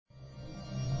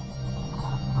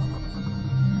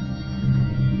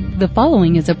The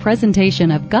following is a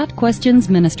presentation of Got Questions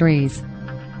Ministries.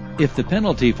 If the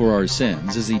penalty for our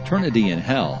sins is eternity in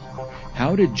hell,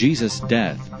 how did Jesus'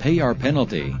 death pay our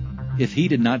penalty if he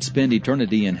did not spend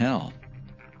eternity in hell?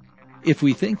 If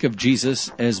we think of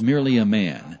Jesus as merely a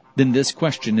man, then this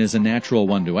question is a natural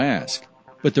one to ask.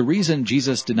 But the reason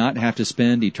Jesus did not have to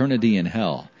spend eternity in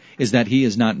hell is that he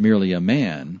is not merely a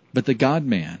man, but the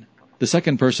God-man. The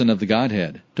second person of the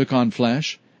Godhead took on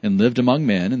flesh and lived among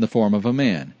men in the form of a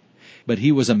man. But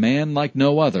he was a man like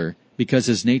no other because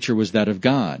his nature was that of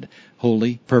God,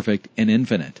 holy, perfect, and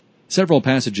infinite. Several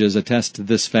passages attest to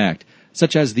this fact,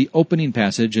 such as the opening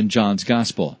passage in John's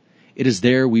Gospel. It is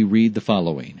there we read the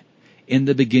following: "In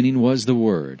the beginning was the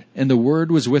Word, and the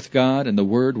Word was with God, and the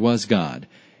Word was God.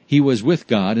 He was with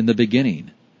God in the beginning.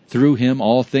 Through him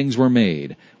all things were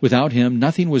made. Without him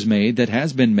nothing was made that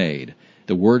has been made.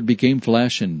 The Word became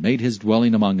flesh and made his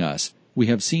dwelling among us. We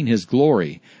have seen his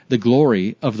glory, the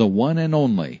glory of the one and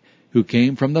only, who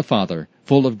came from the Father,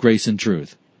 full of grace and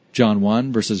truth." John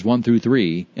 1, verses 1 through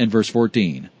 3, and verse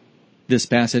 14. This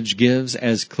passage gives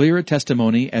as clear a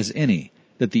testimony as any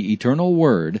that the eternal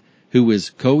Word, who is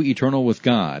co-eternal with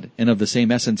God and of the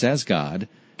same essence as God,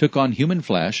 took on human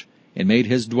flesh and made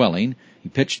his dwelling, he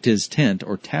pitched his tent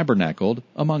or tabernacled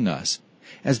among us.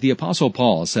 As the Apostle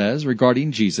Paul says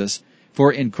regarding Jesus,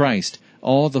 "For in Christ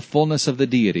all the fullness of the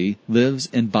deity lives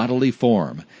in bodily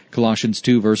form." Colossians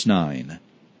 2, verse 9.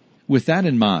 With that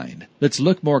in mind, let's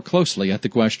look more closely at the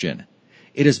question.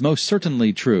 It is most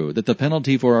certainly true that the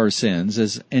penalty for our sins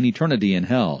is an eternity in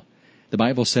hell. The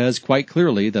Bible says quite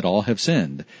clearly that all have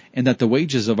sinned, and that the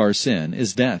wages of our sin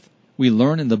is death. We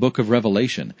learn in the book of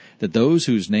Revelation that those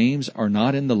whose names are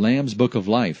not in the Lamb's book of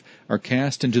life are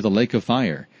cast into the lake of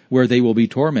fire, where they will be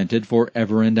tormented for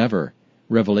ever and ever.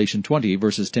 Revelation 20,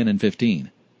 verses 10 and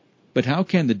 15. But how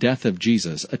can the death of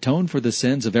Jesus atone for the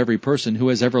sins of every person who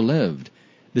has ever lived?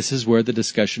 This is where the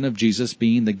discussion of Jesus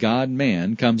being the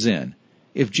God-man comes in.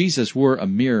 If Jesus were a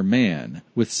mere man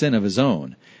with sin of his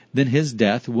own, then his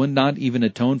death would not even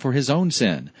atone for his own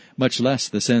sin, much less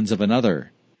the sins of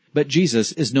another. But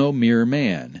Jesus is no mere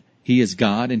man. He is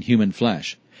God in human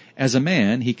flesh. As a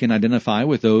man, he can identify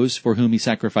with those for whom he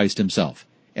sacrificed himself.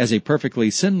 As a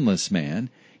perfectly sinless man,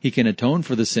 he can atone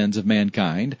for the sins of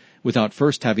mankind without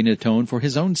first having atoned for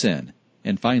his own sin.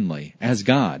 And finally, as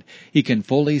God, he can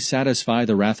fully satisfy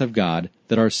the wrath of God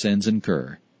that our sins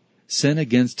incur. Sin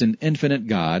against an infinite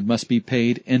God must be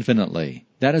paid infinitely.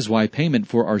 That is why payment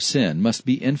for our sin must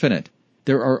be infinite.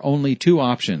 There are only two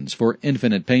options for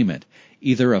infinite payment.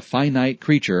 Either a finite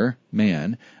creature,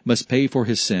 man, must pay for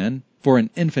his sin for an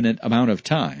infinite amount of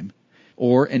time,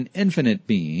 or an infinite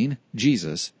being,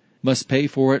 Jesus, must pay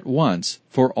for it once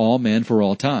for all men for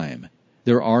all time.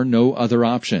 There are no other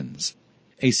options.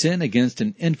 A sin against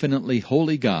an infinitely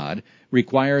holy God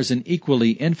requires an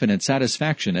equally infinite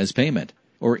satisfaction as payment,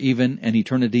 or even an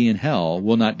eternity in hell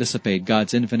will not dissipate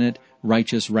God's infinite,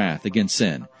 righteous wrath against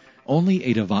sin. Only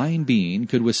a divine being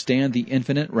could withstand the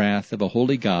infinite wrath of a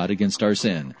holy God against our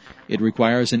sin. It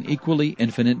requires an equally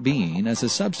infinite being as a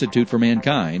substitute for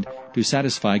mankind to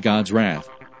satisfy God's wrath.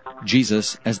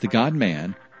 Jesus, as the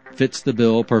God-man, fits the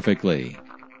bill perfectly.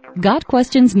 Got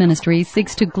Questions Ministries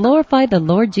seeks to glorify the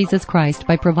Lord Jesus Christ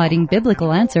by providing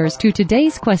biblical answers to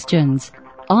today's questions.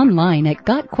 Online at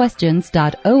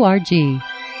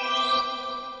gotquestions.org.